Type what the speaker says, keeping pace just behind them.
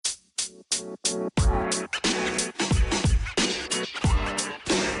Hello,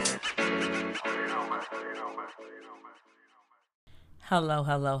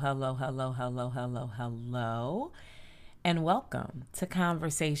 hello, hello, hello, hello, hello, hello, and welcome to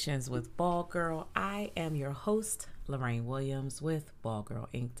Conversations with Ball Girl. I am your host, Lorraine Williams with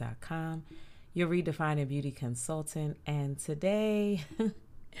BallGirlInc.com, your redefining beauty consultant, and today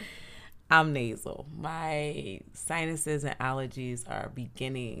I'm nasal. My sinuses and allergies are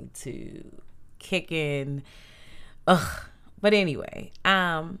beginning to kick in. Ugh. But anyway,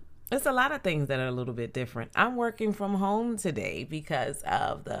 it's a lot of things that are a little bit different. I'm working from home today because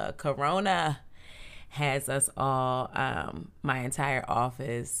of the corona has us all. My entire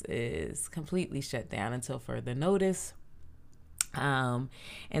office is completely shut down until further notice. And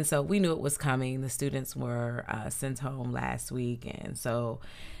so we knew it was coming. The students were sent home last week. And so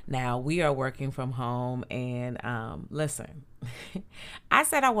now we are working from home. And listen, I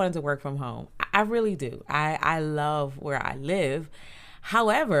said I wanted to work from home. I really do. I love where I live.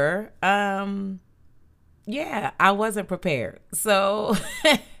 However, yeah, I wasn't prepared. So,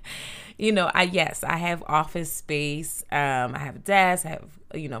 I have office space. I have a desk, I have,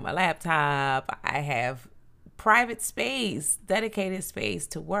 my laptop. I have private space, dedicated space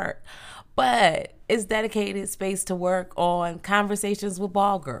to work. But it's dedicated space to work on Conversations with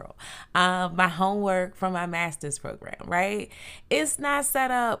Ball Girl, my homework from my master's program, right? It's not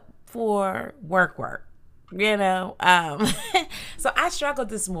set up for work. So I struggled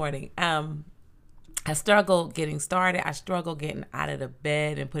this morning. I struggled getting started. I struggled getting out of the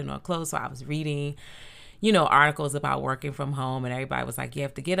bed and putting on clothes. So I was reading, articles about working from home, and everybody was like, you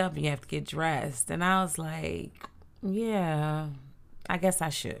have to get up and you have to get dressed. And I was like, yeah, I guess I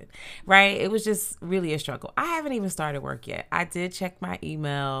should, right? It was just really a struggle. I haven't even started work yet. I did check my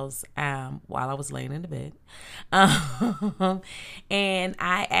emails while I was laying in the bed. And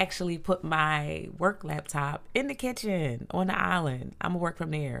I actually put my work laptop in the kitchen on the island. I'm going to work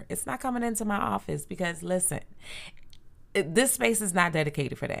from there. It's not coming into my office because, listen, this space is not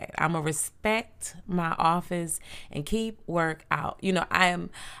dedicated for that. I'm gonna respect my office and keep work out. I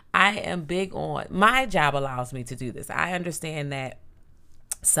am big on my job allows me to do this. I understand that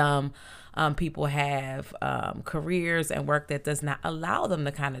some people have careers and work that does not allow them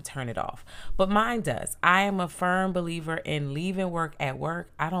to kind of turn it off, but mine does. I am a firm believer in leaving work at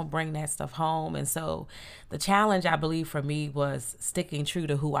work. I don't bring that stuff home, and so the challenge, I believe, for me was sticking true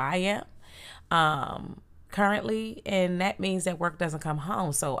to who I am. Currently, and that means that work doesn't come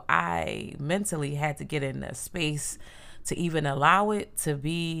home. So I mentally had to get in a space to even allow it to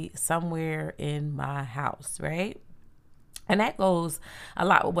be somewhere in my house, right? And that goes a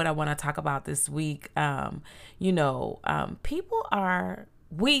lot with what I want to talk about this week. We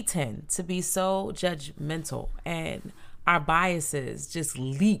tend to be so judgmental, and our biases just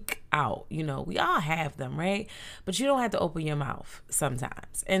leak out. We all have them, right? But you don't have to open your mouth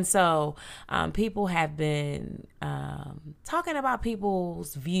sometimes. And so people have been talking about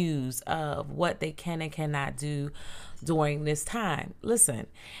people's views of what they can and cannot do during this time. Listen,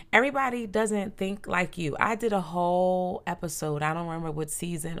 everybody doesn't think like you. I did a whole episode, I don't remember what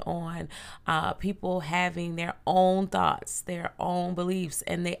season, on people having their own thoughts, their own beliefs,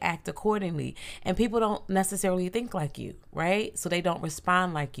 and they act accordingly. And people don't necessarily think like you, right? So they don't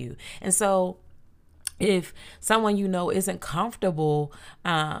respond like you. And so if someone isn't comfortable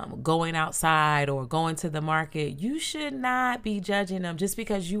going outside or going to the market, you should not be judging them just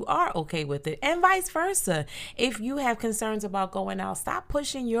because you are okay with it, and vice versa. If you have concerns about going out, stop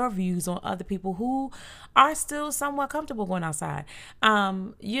pushing your views on other people who are still somewhat comfortable going outside.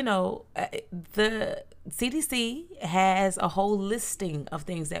 The CDC has a whole listing of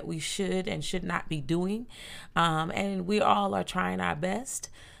things that we should and should not be doing, and we all are trying our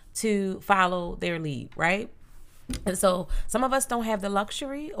best to follow their lead, right? And so some of us don't have the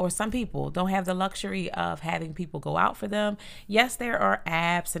luxury, or some people don't have the luxury of having people go out for them. Yes, there are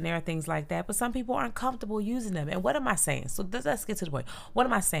apps and there are things like that, but some people aren't comfortable using them. And what am I saying? So let's get to the point. What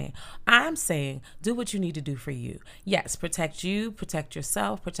am I saying? I'm saying do what you need to do for you. Yes, protect you, protect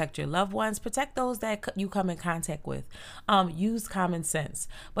yourself, protect your loved ones, protect those that you come in contact with. Use common sense,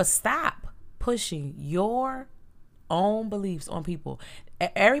 but stop pushing your own beliefs on people.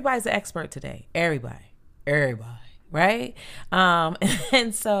 Everybody's an expert today. Everybody, right?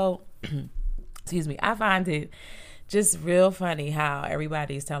 And so, excuse me, I find it just real funny how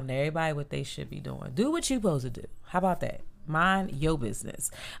everybody's telling everybody what they should be doing. Do what you're supposed to do. How about that? Mind your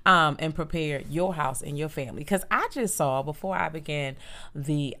business, and prepare your house and your family. Because I just saw, before I began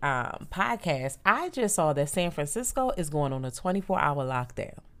the podcast, I just saw that San Francisco is going on a 24-hour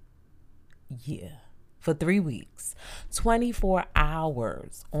lockdown. Yeah. for 3 weeks, 24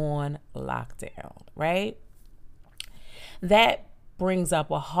 hours on lockdown, right? That brings up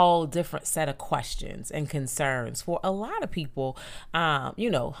a whole different set of questions and concerns for a lot of people.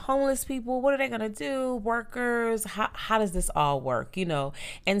 Homeless people, what are they going to do? Workers, how does this all work?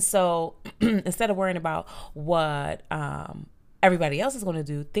 And so instead of worrying about what everybody else is going to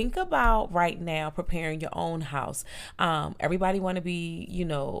do, think about right now preparing your own house. Everybody want to be,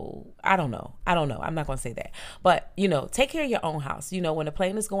 I don't know. I'm not going to say that. But, take care of your own house. When the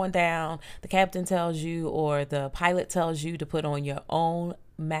plane is going down, the captain tells you or the pilot tells you to put on your own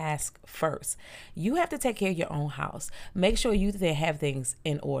mask first. You have to take care of your own house. Make sure you have things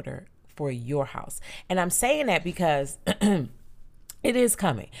in order for your house. And I'm saying that because it is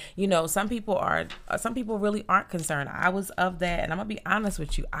coming. Some people really aren't concerned. I was of that, and I'm gonna be honest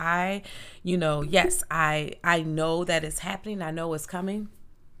with you. Yes, I know that it's happening. I know it's coming.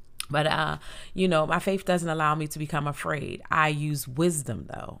 But my faith doesn't allow me to become afraid. I use wisdom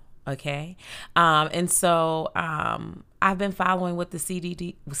though. Okay. And so I've been following what the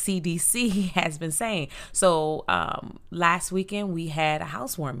CDC has been saying. So last weekend we had a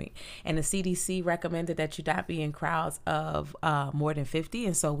housewarming, and the CDC recommended that you not be in crowds of more than 50.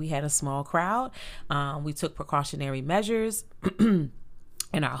 And so we had a small crowd. We took precautionary measures in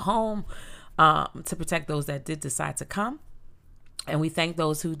our home to protect those that did decide to come. And we thank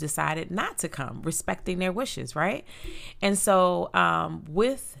those who decided not to come, respecting their wishes, right? And so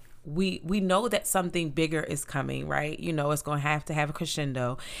we know that something bigger is coming, right? It's going to have a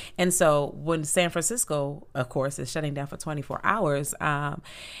crescendo. And so when San Francisco, of course, is shutting down for 24 hours,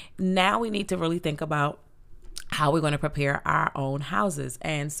 now we need to really think about how we're going to prepare our own houses.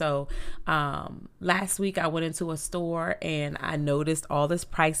 And so last week I went into a store and I noticed all this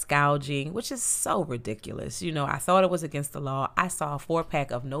price gouging, which is so ridiculous. I thought it was against the law. I saw a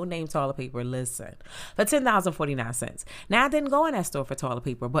 4-pack of no name toilet paper, for $10.49. Now I didn't go in that store for toilet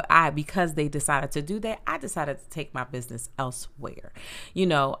paper, but because they decided to do that, I decided to take my business elsewhere.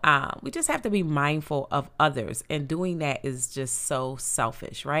 We just have to be mindful of others, and doing that is just so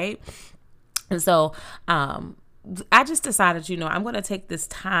selfish, right? And so I just decided, I'm going to take this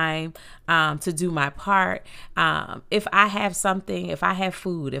time to do my part. If I have something, if I have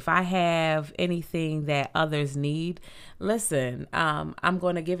food, if I have anything that others need, listen, I'm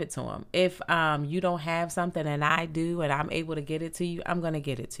going to give it to them. If you don't have something and I do, and I'm able to get it to you, I'm going to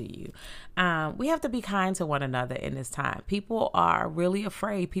get it to you. We have to be kind to one another in this time. People are really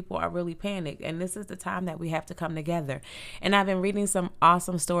afraid. People are really panicked. And this is the time that we have to come together. And I've been reading some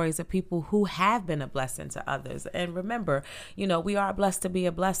awesome stories of people who have been a blessing to others. And remember, we are blessed to be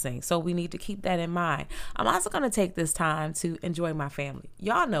a blessing. So we need to keep that in mind. I'm also going to take this time to enjoy my family.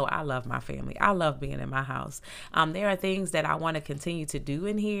 Y'all know I love my family. I love being in my house. There are things that I want to continue to do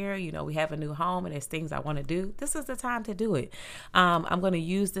in here. We have a new home and there's things I want to do. This is the time to do it. I'm going to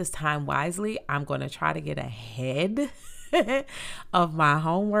use this time wisely. I'm going to try to get ahead of my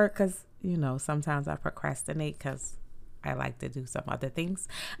homework because, sometimes I procrastinate because I like to do some other things.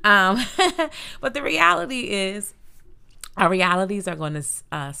 But the reality is our realities are going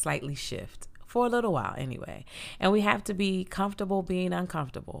to slightly shift. For a little while anyway. And we have to be comfortable being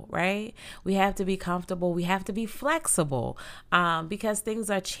uncomfortable, right? We have to be comfortable. We have to be flexible because things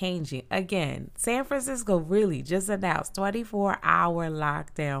are changing. Again, San Francisco really just announced 24-hour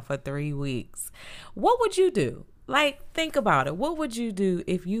lockdown for 3 weeks. What would you do? Think about it. What would you do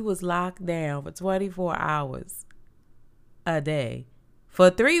if you was locked down for 24 hours a day for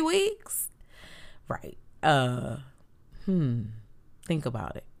 3 weeks? Right. Think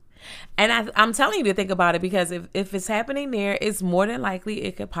about it. And I'm telling you to think about it because if it's happening there, it's more than likely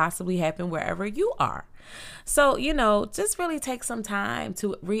it could possibly happen wherever you are. So, just really take some time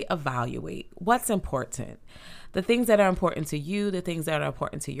to reevaluate what's important, the things that are important to you, the things that are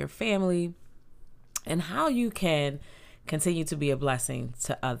important to your family, and how you can continue to be a blessing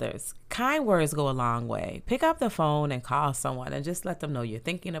to others. Kind words go a long way. Pick up the phone and call someone and just let them know you're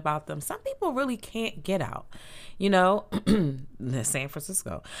thinking about them. Some people really can't get out, San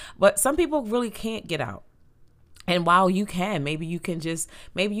Francisco, but some people really can't get out. And while you can, maybe you can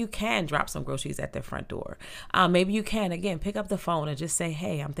drop some groceries at their front door. Maybe you can, again, pick up the phone and just say,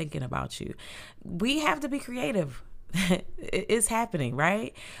 hey, I'm thinking about you. We have to be creative. It's happening,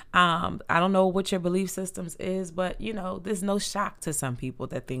 right? I don't know what your belief systems is, but there's no shock to some people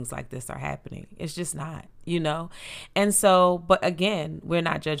that things like this are happening. It's just not, And so, but again, we're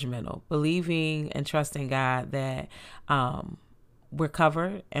not judgmental, believing and trusting God that we're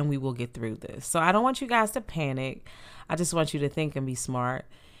covered and we will get through this. So I don't want you guys to panic. I just want you to think and be smart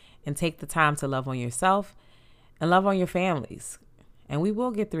and take the time to love on yourself and love on your families. And we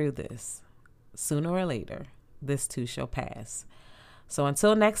will get through this. sooner or later, this too shall pass. So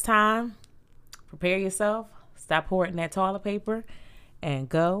until next time, prepare yourself, stop hoarding that toilet paper, and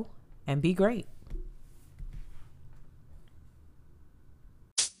go and be great.